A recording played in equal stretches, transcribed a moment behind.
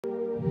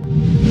Hey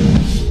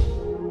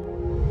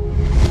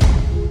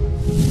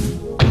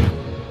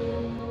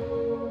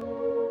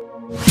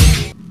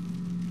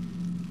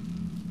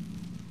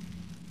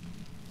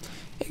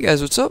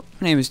guys, what's up?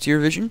 My name is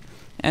Tiervision,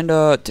 and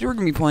today we're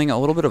gonna be playing a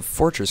little bit of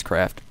Fortress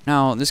Craft.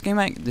 Now, this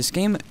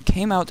game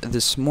came out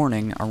this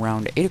morning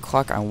around 8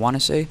 o'clock, I want to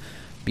say.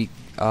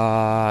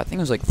 I think it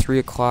was like 3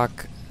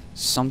 o'clock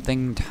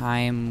something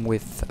time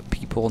with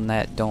people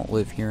that don't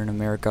live here in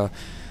America.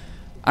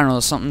 I don't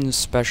know, something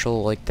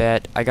special like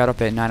that. I got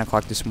up at 9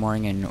 o'clock this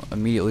morning and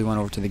immediately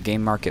went over to the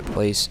game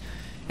marketplace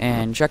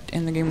and checked,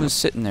 and the game was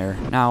sitting there.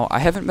 Now, I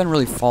haven't been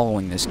really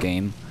following this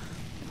game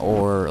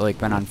or like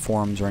been on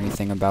forums or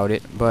anything about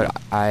it, but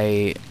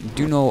I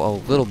do know a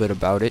little bit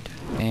about it,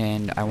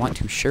 and I want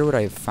to share what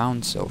I have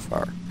found so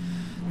far.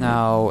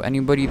 Now,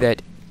 anybody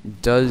that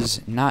does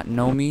not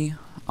know me,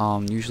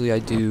 usually I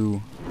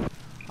do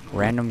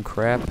random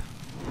crap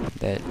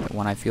that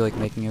when I feel like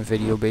making a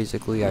video,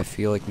 basically, I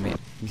feel like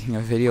making a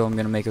video, I'm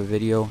gonna make a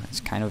video. It's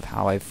kind of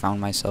how I've found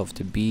myself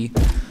to be,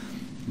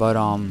 but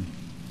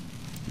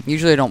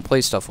usually I don't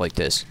play stuff like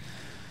this.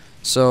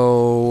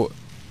 So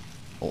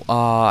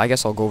I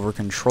guess I'll go over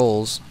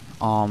controls.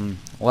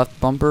 Left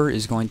bumper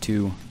is going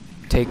to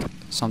take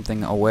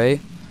something away,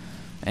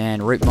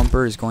 and right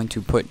bumper is going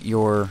to put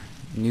your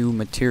new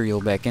material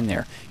back in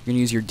there. You're going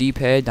to use your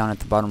D-pad down at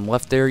the bottom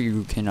left there.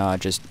 You can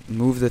just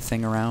move the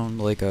thing around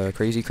like a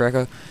crazy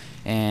cracker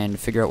and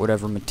figure out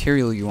whatever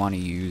material you want to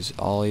use.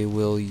 I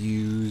will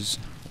use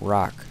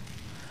rock.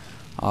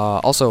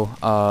 Also,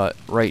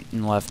 right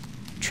and left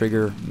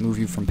trigger move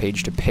you from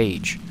page to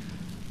page.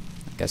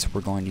 I guess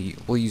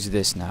we'll use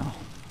this now.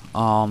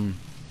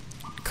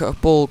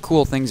 Couple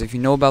cool things if you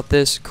know about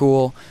this.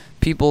 Cool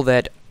people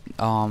that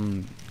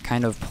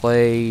kind of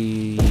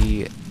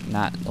play,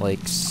 not like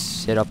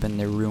sit up in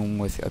their room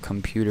with a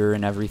computer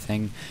and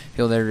everything.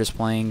 People that are just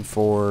playing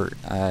for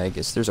I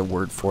guess there's a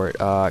word for it,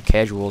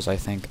 casuals, I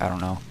think. I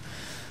don't know.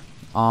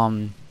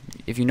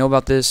 If you know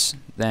about this,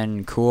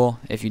 then cool.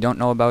 If you don't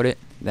know about it,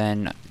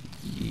 then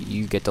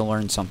you get to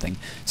learn something.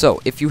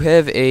 So if you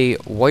have a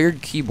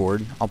wired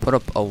keyboard, I'll put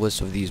up a list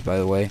of these, by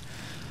the way.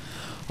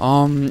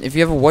 If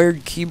you have a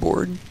wired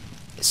keyboard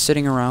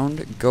sitting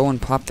around, go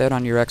and pop that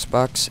on your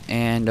Xbox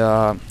and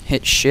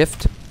hit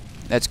Shift.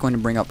 That's going to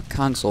bring up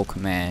Console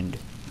Command.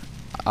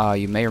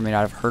 You may or may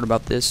not have heard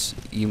about this.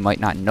 You might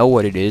not know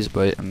what it is,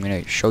 but I'm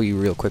going to show you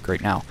real quick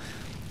right now.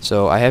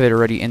 So I have it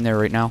already in there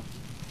right now.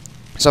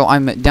 So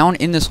I'm down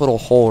in this little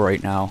hole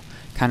right now,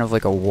 kind of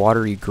like a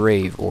watery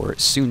grave, or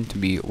soon to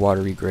be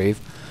watery grave.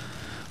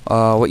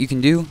 What you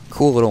can do,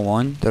 cool little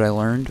one that I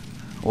learned,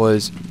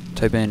 was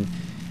type in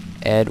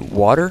add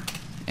water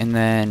and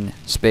then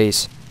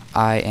space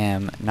I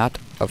am not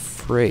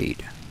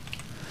afraid,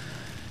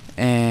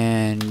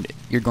 and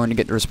you're going to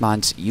get the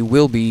response you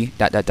will be ...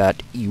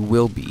 you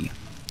will be.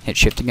 Hit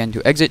shift again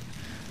to exit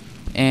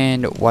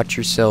and watch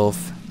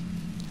yourself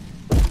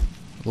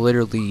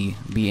literally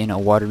be in a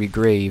watery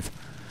grave.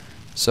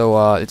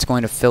 So it's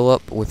going to fill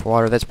up with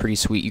water. That's pretty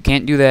sweet. You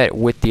can't do that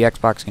with the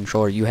Xbox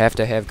controller. You have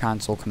to have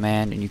console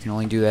command, and you can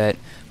only do that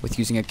with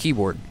using a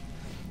keyboard.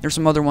 There's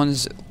some other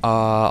ones.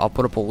 I'll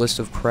put up a list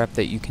of crap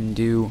that you can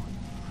do.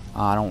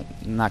 I'm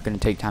not going to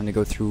take time to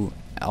go through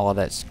all of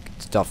that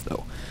stuff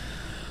though.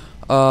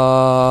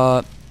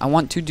 I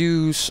want to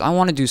do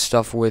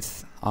stuff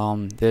with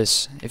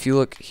this. If you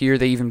look here,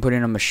 they even put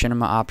in a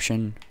machinima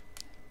option.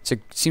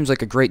 Seems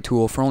like a great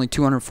tool for only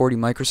 240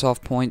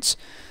 Microsoft points.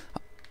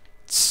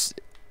 It's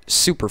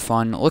super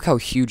fun. Look how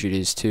huge it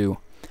is too.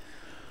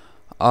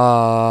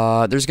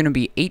 There's gonna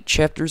be 8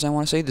 chapters, I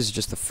want to say. This is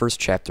just the first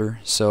chapter.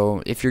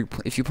 So if you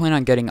plan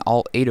on getting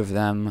all 8 of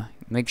them,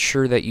 make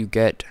sure that you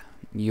get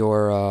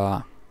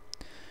your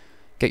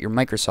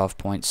Microsoft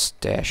points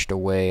stashed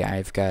away.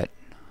 I've got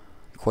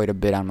quite a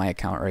bit on my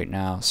account right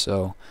now,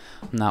 so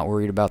I'm not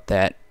worried about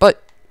that.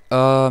 But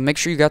make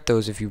sure you got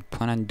those if you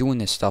plan on doing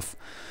this stuff.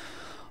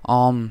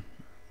 I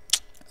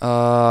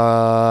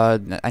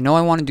know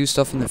I want to do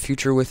stuff in the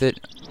future with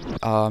it.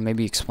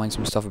 Maybe explain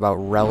some stuff about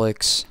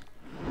relics.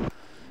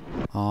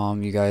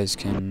 You guys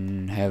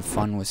can have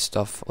fun with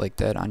stuff like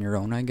that on your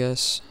own, I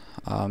guess.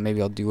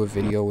 Maybe I'll do a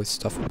video with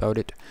stuff about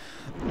it.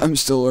 I'm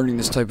still learning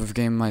this type of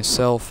game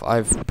myself.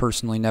 I've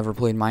personally never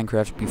played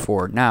Minecraft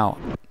before. Now,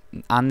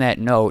 on that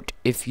note,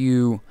 if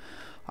you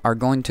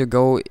haven't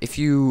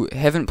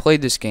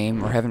played this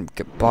game or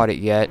haven't bought it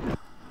yet,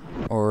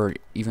 or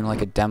even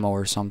like a demo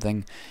or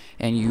something,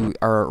 and you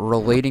are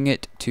relating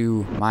it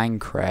to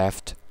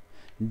Minecraft,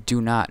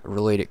 do not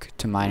relate it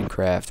to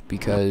Minecraft,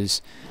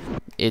 because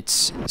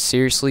it's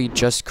seriously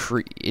just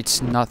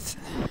it's not.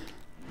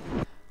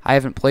 I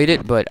haven't played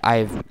it, but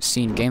I've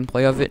seen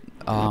gameplay of it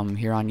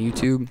here on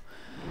YouTube,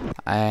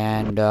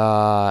 and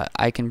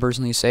I can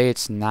personally say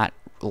it's not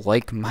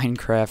like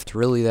Minecraft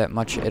really that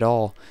much at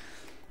all.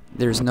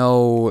 There's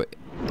no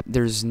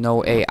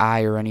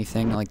AI or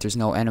anything. Like, there's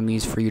no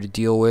enemies for you to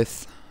deal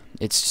with.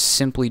 It's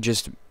simply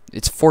just,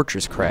 it's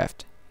Fortress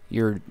Craft.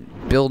 You're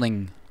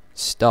building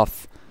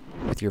stuff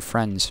with your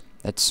friends.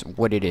 That's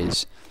what it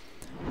is.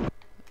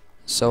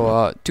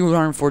 So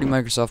 240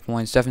 Microsoft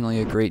points, definitely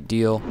a great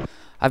deal.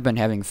 I've been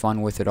having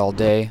fun with it all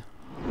day.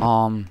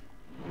 I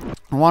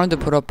wanted to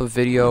put up a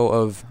video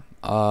of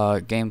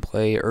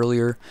gameplay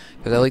earlier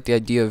because I like the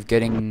idea of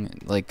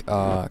getting like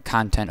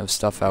content of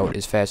stuff out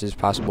as fast as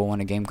possible when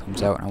a game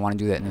comes out, and I want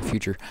to do that in the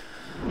future.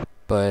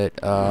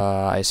 But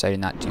I decided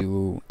not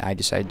to. I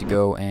decided to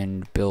go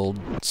and build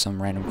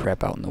some random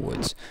crap out in the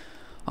woods.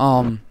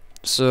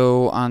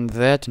 So on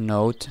that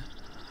note,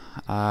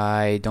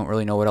 I don't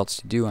really know what else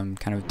to do. I'm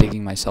kind of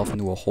digging myself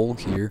into a hole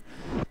here.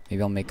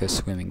 Maybe I'll make a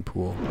swimming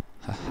pool.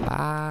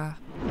 Haha.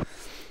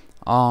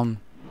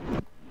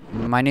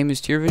 My name is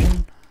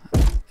TierVision.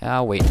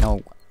 Wait,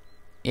 no.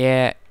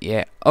 Yeah.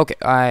 Okay,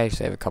 I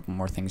actually have a couple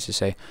more things to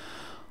say.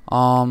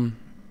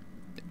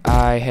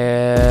 I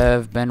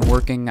have been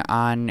working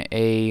on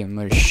a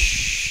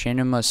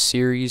machinima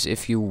series,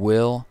 if you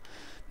will,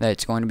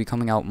 that's going to be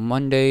coming out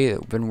Monday.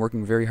 I've been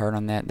working very hard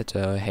on that. That's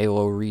a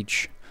Halo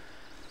Reach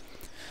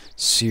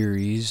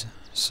series.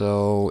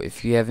 So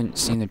if you haven't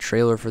seen the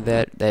trailer for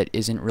that, that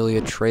isn't really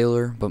a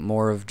trailer, but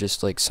more of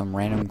just like some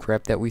random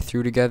crap that we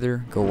threw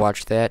together. Go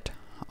watch that.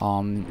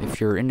 If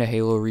you're into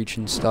Halo Reach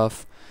and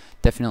stuff,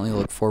 definitely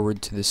look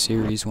forward to the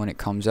series when it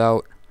comes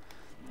out.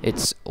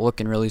 It's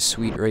looking really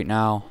sweet right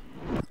now.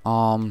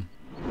 I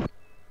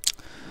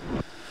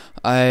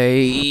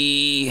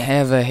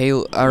have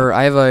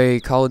a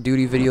Call of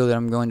Duty video that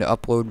I'm going to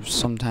upload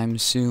sometime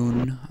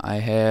soon.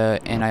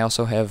 And I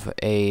also have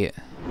a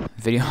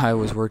video I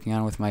was working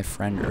on with my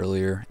friend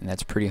earlier, and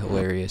that's pretty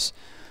hilarious.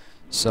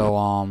 So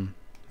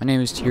my name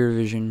is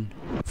TierVision,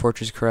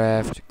 Fortress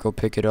Craft. Go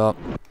pick it up.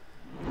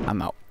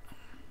 I'm out.